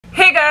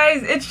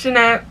guys, it's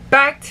Jannett,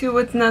 back to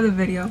with another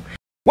video.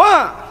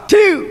 1,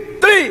 2,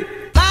 3.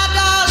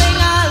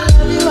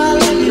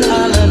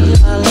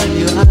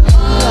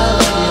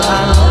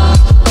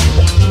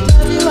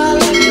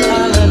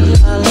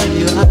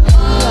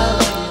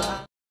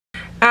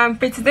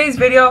 For today's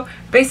video,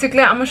 basically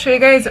I'm gonna show you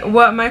guys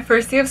what my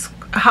first day of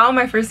how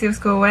my first day of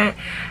school went,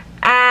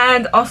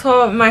 and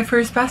also my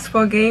first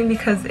basketball game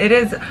because it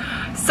is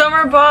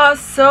summer ball.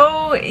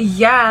 So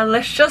yeah,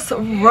 let's just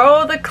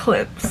roll the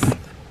clips.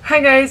 Hi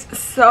guys,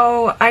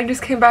 so I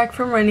just came back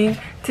from running.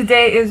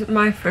 Today is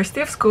my first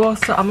day of school,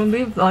 so I'm gonna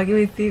be vlogging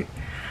with you.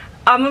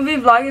 I'm gonna be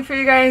vlogging for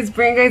you guys,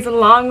 bring you guys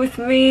along with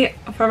me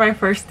for my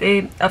first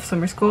day of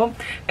summer school.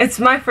 It's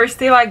my first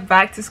day like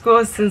back to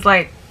school since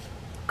like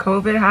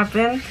COVID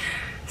happened,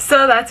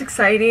 so that's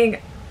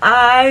exciting.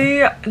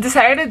 I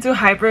decided to do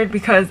hybrid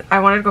because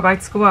I wanted to go back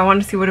to school. I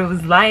wanted to see what it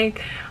was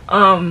like.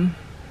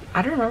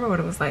 I don't remember what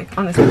it was like,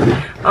 honestly.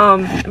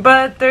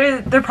 But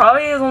there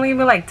probably is only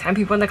even like 10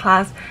 people in the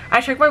class.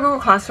 I checked my Google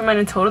Classroom and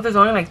in total there's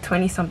only like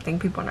 20 something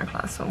people in our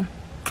class, so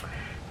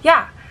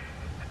yeah.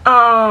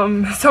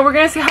 So we're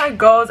gonna see how it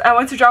goes. I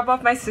went to drop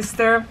off my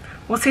sister.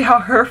 We'll see how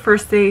her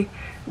first day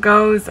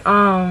goes.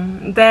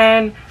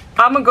 Then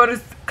I'm gonna go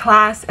to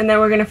class and then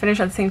we're gonna finish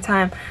at the same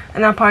time,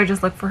 and I'll probably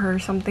just look for her or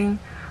something.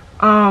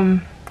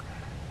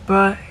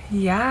 But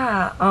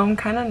yeah, I'm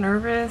kind of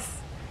nervous.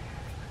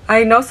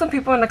 I know some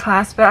people in the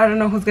class, but I don't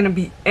know who's gonna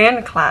be in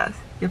the class.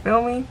 You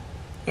feel me?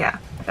 Yeah,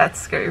 that's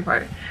the scary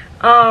part.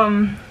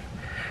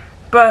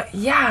 But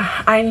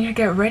yeah, I need to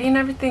get ready and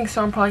everything,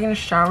 so I'm probably gonna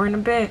shower in a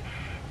bit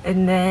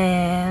and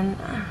then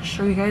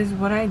show you guys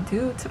what I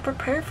do to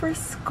prepare for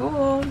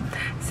school.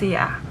 So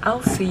yeah,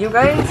 I'll see you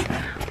guys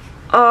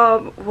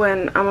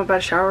when I'm about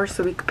to shower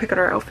so we can pick out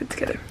our outfit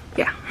together.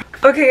 Yeah.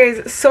 Okay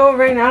guys, so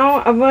right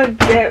now I'm gonna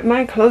get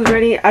my clothes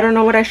ready. I don't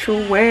know what I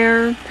should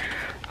wear.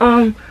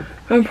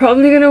 I'm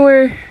probably gonna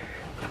wear,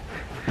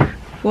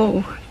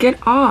 whoa, get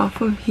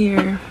off of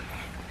here,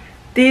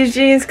 these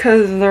jeans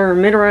because they're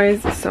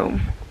mid-rise, so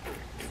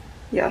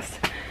yes.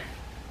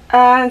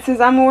 And since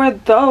I'm gonna wear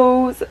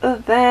those,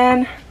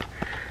 then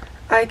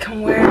I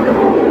can wear,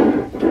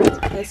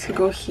 I could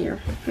go here.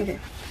 Okay,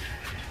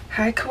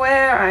 I could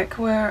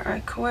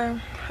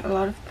wear a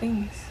lot of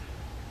things.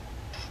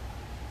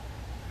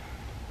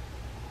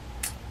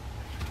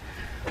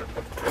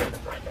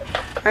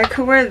 I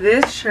could wear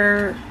this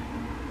shirt.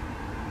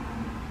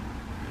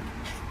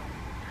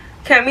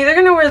 Okay, I'm either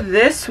gonna wear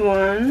this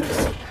one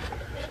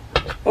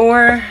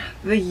or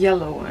the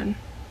yellow one.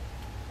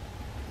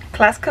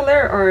 Class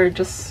color or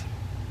just,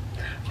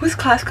 whose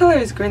class color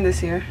is green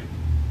this year?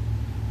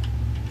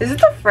 Is it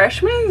the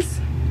freshmen?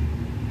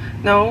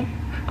 No,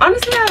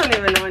 honestly I don't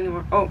even know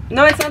anymore. Oh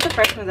no, it's not the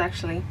freshmen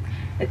actually,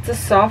 it's the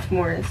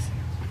sophomores.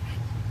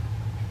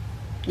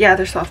 Yeah,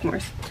 they're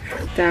sophomores.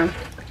 Damn,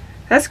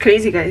 that's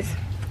crazy guys.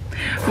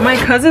 My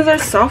cousins are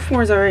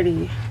sophomores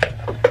already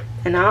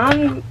and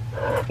I'm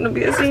gonna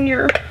be a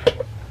senior.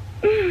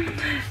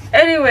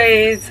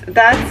 Anyways,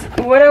 that's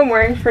what I'm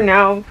wearing for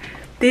now.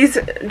 These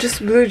just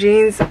blue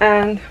jeans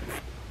and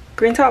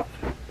green top.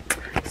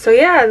 So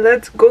yeah,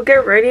 let's go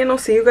get ready and I'll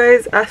see you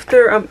guys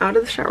after I'm out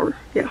of the shower.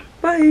 Yeah,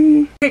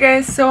 bye. Okay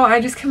guys, so I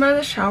just came out of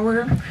the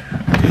shower.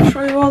 I'll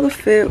show you all the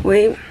fit.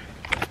 Wait,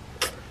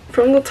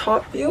 from the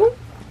top view.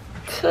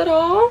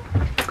 Ta-da!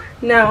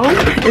 Now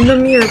in the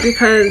mirror,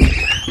 because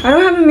I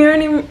don't have a mirror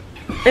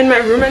in my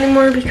room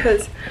anymore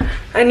because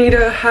I need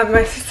to have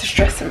my sister's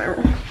dress in my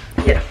room.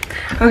 Yeah.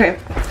 Okay.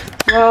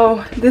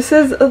 Well, this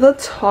is the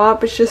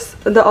top. It's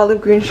just the olive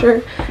green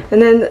shirt,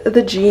 and then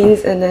the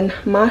jeans, and then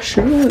my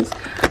shoes.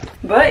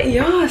 But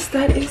yes,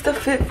 that is the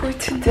fit for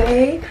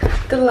today.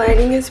 The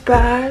lighting is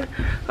bad.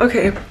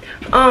 Okay.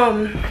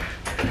 But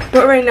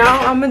right now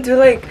I'm gonna do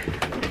like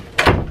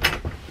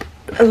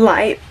a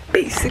light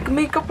basic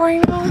makeup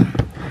right now.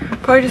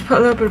 Probably just put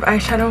a little bit of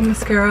eyeshadow,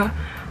 mascara,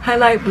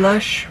 highlight,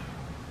 blush.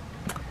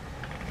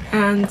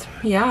 And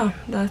yeah,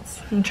 that's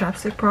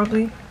chapstick,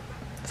 probably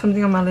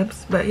something on my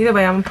lips, but either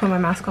way I'm gonna put my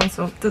mask on,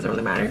 so it doesn't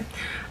really matter.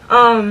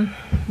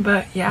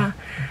 But yeah,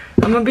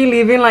 I'm gonna be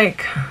leaving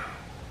like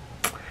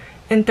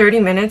in 30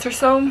 minutes or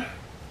so.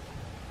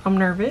 I'm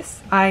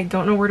nervous. I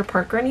don't know where to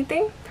park or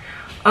anything.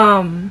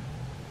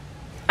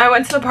 I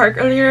went to the park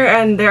earlier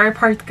and there I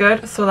parked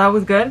good, so that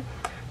was good.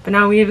 But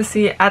now we need to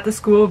see it at the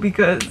school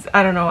because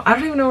I don't know. I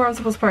don't even know where I'm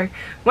supposed to park.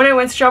 When I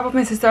went to drop off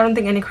my sister, I don't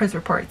think any cars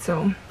were parked,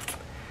 so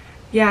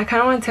yeah, I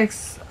kind of want to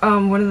text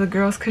one of the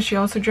girls because she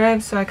also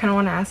drives, so I kind of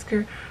want to ask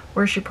her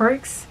where she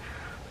parks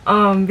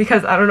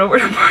because I don't know where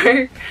to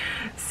park.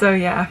 So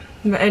yeah,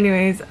 but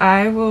anyways,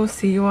 I will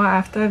see you all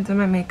after I've done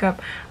my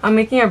makeup. I'm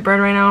making a bread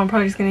right now. I'm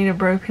probably just gonna eat a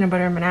bread, peanut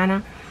butter, and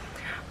banana.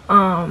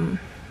 But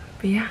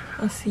yeah,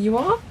 I'll see you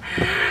all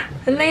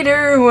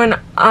later when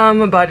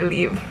I'm about to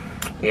leave.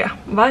 Yeah,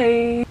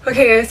 bye.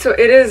 Okay guys, so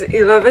it is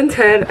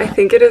 11:10. I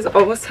think it is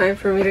almost time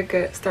for me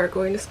to start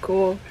going to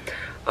school.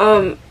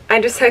 I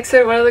just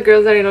texted one of the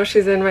girls that I know,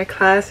 she's in my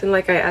class, and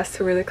like I asked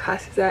her where the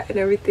class is at and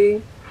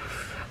everything.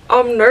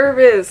 I'm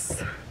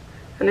nervous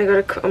and I got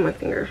a cut on my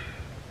finger.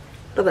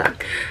 Love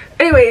that.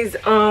 Anyways,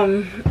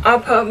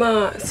 I'll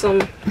put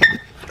some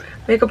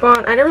makeup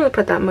on. I didn't really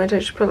put that much. I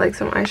just put like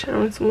some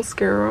eyeshadow and some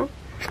mascara,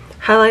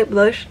 highlight,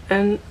 blush,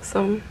 and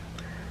some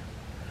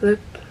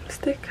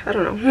lipstick. I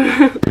don't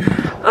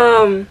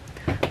know.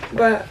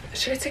 But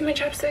should I take my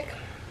chapstick?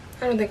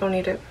 I don't think I'll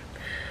need it.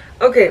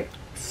 Okay,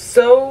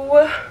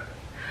 so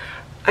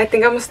I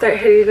think I'm gonna start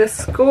heading to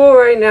school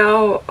right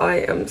now.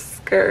 I am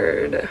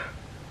scared,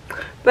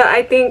 but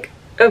I think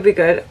it'll be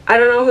good. I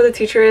don't know who the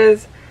teacher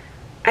is.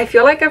 I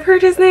feel like I've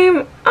heard his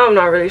name. I'm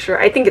not really sure.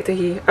 I think it's a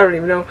he. I don't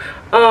even know.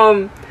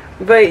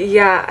 But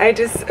yeah, I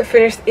just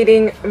finished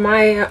eating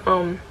my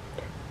I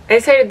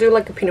decided to do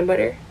like a peanut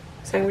butter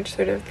sandwich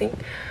sort of thing.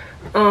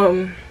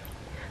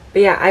 But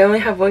yeah, I only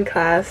have one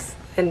class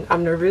and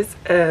I'm nervous,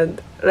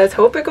 and let's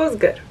hope it goes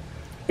good.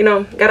 You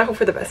know, gotta hope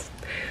for the best.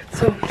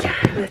 So yeah,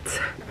 let's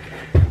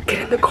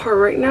get in the car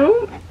right now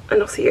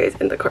and I'll see you guys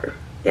in the car.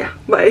 Yeah,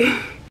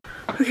 bye.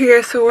 Okay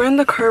guys, so we're in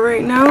the car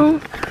right now.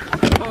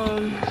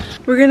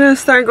 We're gonna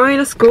start going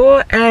to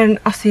school and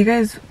I'll see you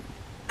guys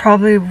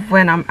probably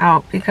when I'm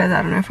out, because I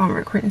don't know if I'm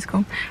recording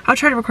school. I'll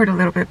try to record a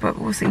little bit, but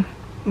we'll see.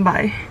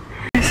 Bye.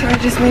 So I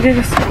just made it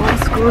to school.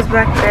 School's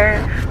back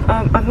there.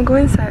 I'm gonna go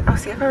inside. I'll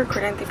see if I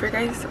record anything for you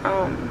guys.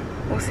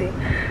 We'll see.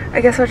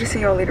 I guess I'll just see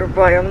y'all later.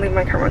 Bye. I'm leaving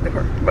my camera at the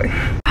car. Bye.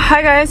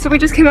 Hi guys, so we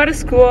just came out of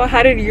school.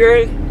 How did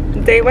your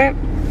day went?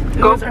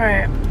 It was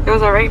alright. It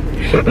was alright.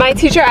 My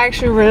teacher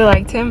actually really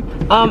liked him.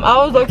 I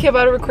was low-key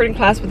about a recording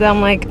class, but then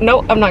I'm like,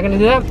 nope, I'm not gonna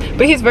do that.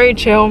 But he's very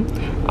chill.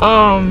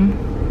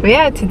 But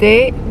yeah,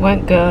 today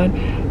went good.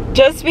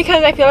 Just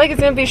because I feel like it's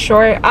gonna be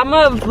short, I'm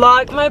gonna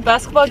vlog my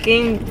basketball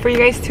game for you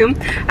guys too.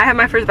 I have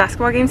my first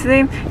basketball game today.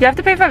 You have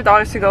to pay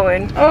 $5 to go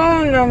in.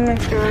 Oh no, I'm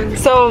not sure.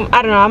 So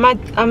I don't know. I'm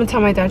gonna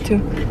tell my dad too.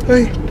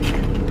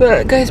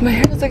 But guys, my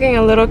hair is looking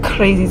a little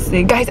crazy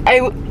today. Guys,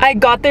 I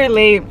got there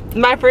late.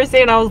 My first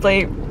day and I was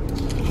late.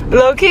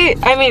 Low-key,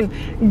 I mean,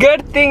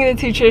 good thing the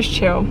teacher is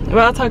chill. But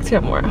I'll talk to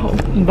you more at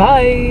home.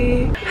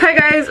 Bye. Hi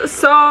guys,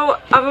 so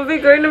I'm gonna be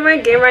going to my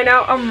game right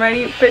now. I'm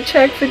ready. Fit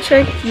check,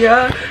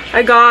 yeah.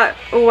 I got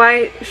a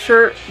white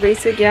shirt,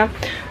 basic, yeah.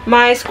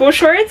 My school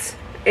shorts.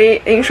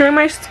 Ain't showing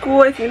my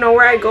school. If you know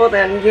where I go,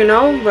 then you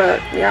know, but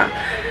yeah.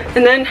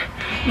 And then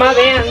my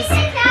Vans,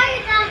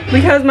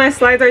 because my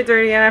slides are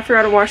dirty and I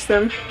forgot to wash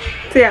them.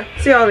 So yeah,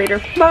 see y'all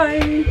later.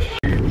 Bye.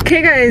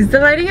 Okay guys, the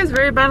lighting is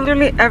very bad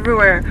literally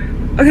everywhere.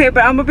 Okay,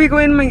 but I'm gonna be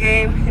going to my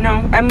game. You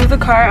know, I moved the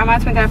car. I'm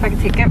asking my dad if I can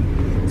take it.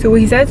 See what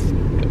he says.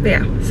 But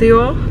yeah, see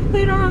you all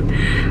later on.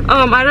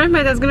 I don't know if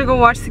my dad's gonna go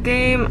watch the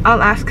game.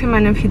 I'll ask him,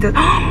 and if he does.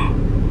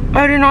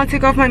 I did not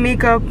take off my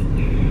makeup.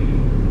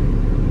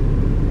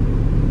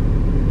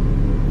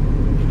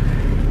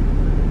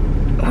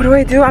 What do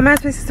I do? I'm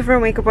asking my sister for a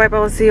makeup wipe.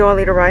 I'll see you all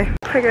later. Bye.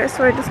 Hi guys,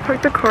 so I just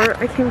parked the car.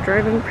 I came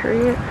driving,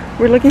 period.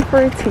 We're looking for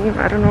a team.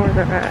 I don't know where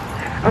they're at.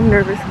 I'm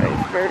nervous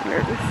guys, very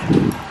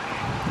nervous.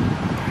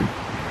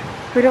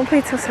 We don't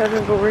play till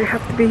 7, but we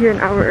have to be here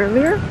an hour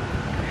earlier.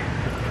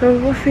 So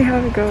we'll see how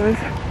it goes.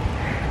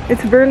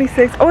 It's barely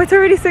 6. Oh, it's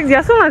already 6.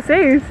 Yeah, so not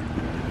 6.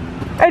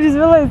 I just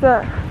realized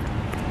that.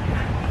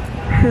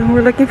 And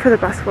we're looking for the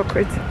basketball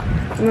courts.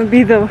 I'm gonna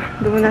be the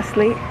one that's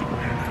late.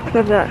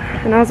 Love that.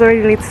 And I was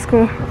already late to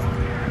school.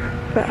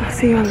 But I'll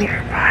see you all later.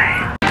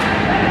 Bye.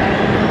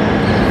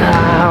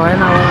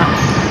 Bueno.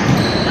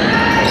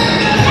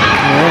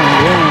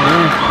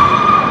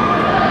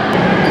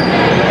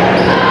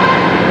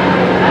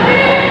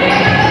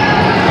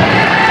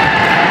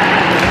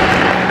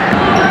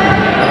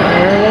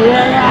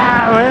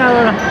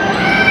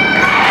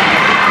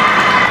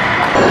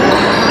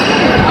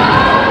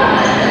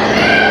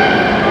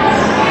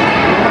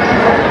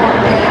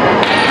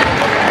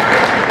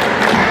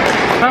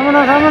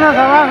 Vámonos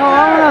abajo,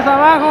 vámonos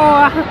abajo.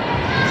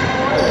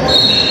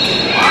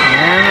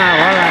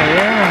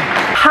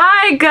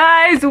 Hi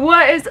guys,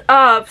 what is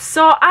up?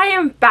 So I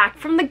am back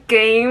from the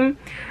game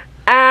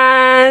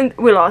and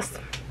we lost.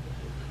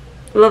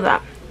 Love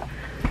that.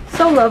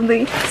 So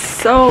lovely,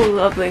 so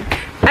lovely.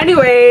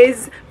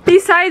 Anyways,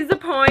 besides the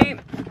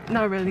point,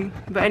 not really,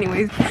 but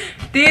anyways,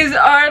 these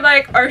are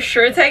like our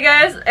shirts, I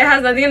guess. It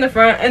has nothing in the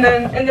front, and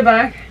then in the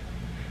back,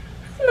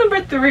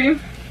 number three.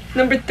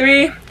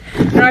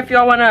 I don't know if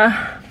y'all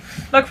wanna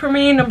look for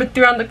me. Number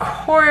 3 on the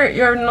court.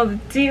 You already know the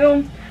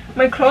deal.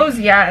 My clothes,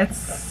 yeah,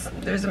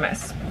 there's a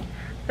mess.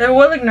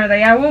 We'll ignore that.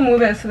 Yeah, we'll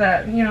move it so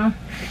that, you know,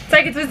 it's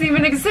like it doesn't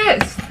even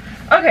exist.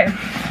 Okay.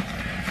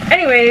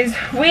 Anyways,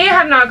 we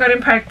have not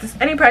gotten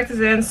any practice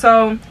in,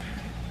 so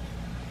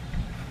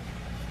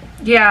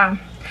yeah.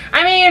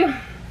 I mean,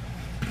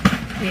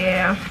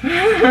 yeah.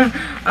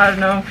 I don't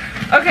know.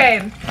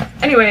 Okay.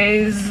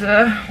 Anyways,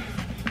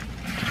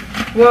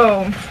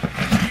 whoa.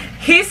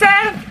 He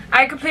said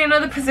I could play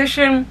another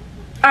position.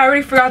 I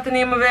already forgot the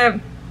name of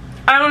it.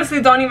 I honestly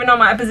don't even know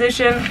my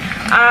position.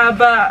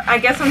 But I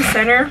guess I'm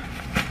center.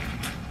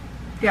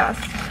 Yes.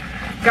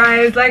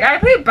 Guys, like, I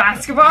play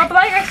basketball, but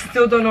like I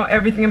still don't know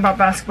everything about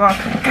basketball.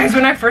 Guys,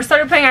 when I first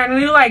started playing, I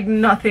knew like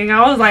nothing.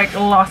 I was like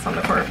lost on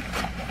the court.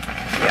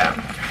 Yeah.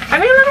 I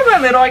mean, little by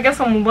little, I guess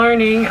I'm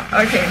learning.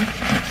 Okay.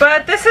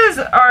 But this is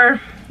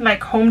our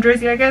like home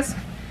jersey, I guess.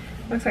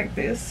 Looks like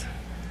this.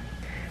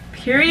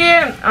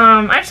 Period.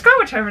 I just got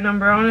whichever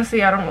number.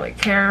 Honestly, I don't really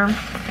care.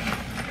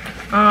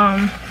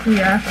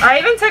 Yeah. I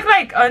even took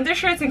like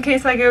undershirts in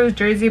case like it was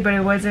jersey, but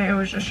it wasn't. It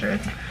was just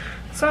shirts.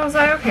 So I was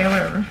like, okay,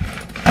 whatever.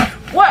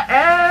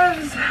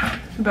 Whatevs.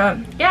 But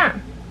yeah,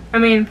 I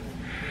mean,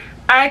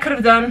 I could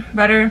have done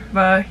better,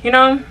 but you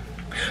know,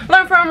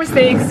 learn from our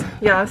mistakes.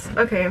 Yes.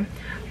 Okay.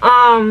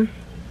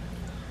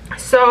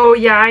 So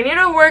yeah, I need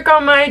to work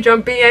on my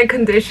jumping and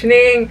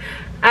conditioning,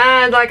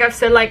 and like I've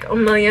said like a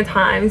million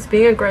times,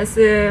 being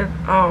aggressive.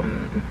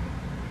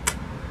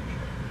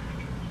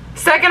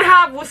 Second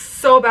half was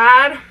so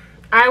bad.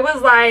 I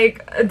was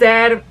like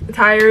dead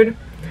tired.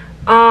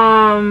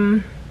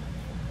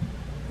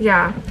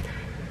 Yeah,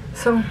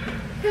 so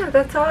yeah,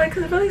 that's all I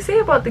could really say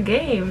about the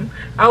game.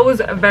 I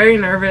was very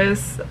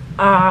nervous.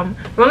 We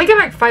only get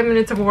like 5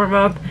 minutes of warm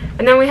up,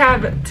 and then we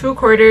have 2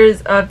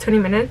 quarters of 20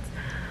 minutes.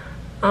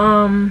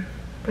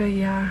 But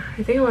yeah,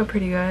 I think it went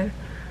pretty good.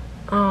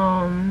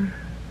 I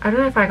don't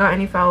know if I got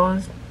any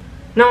fouls.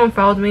 No one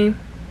fouled me.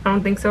 I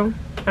don't think so.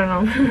 I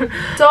don't know.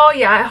 So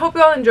yeah, I hope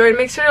you all enjoyed.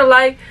 Make sure to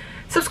like,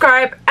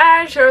 subscribe,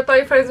 and share with all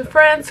your friends and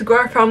friends to grow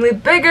our family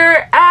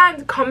bigger.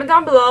 And comment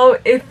down below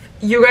if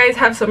you guys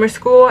have summer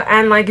school,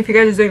 and like if you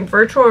guys are doing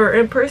virtual or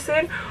in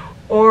person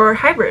or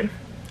hybrid.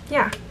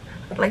 Yeah,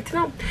 I'd like to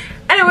know.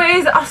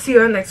 Anyways, I'll see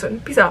you on the next one.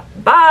 Peace out.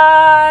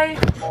 Bye.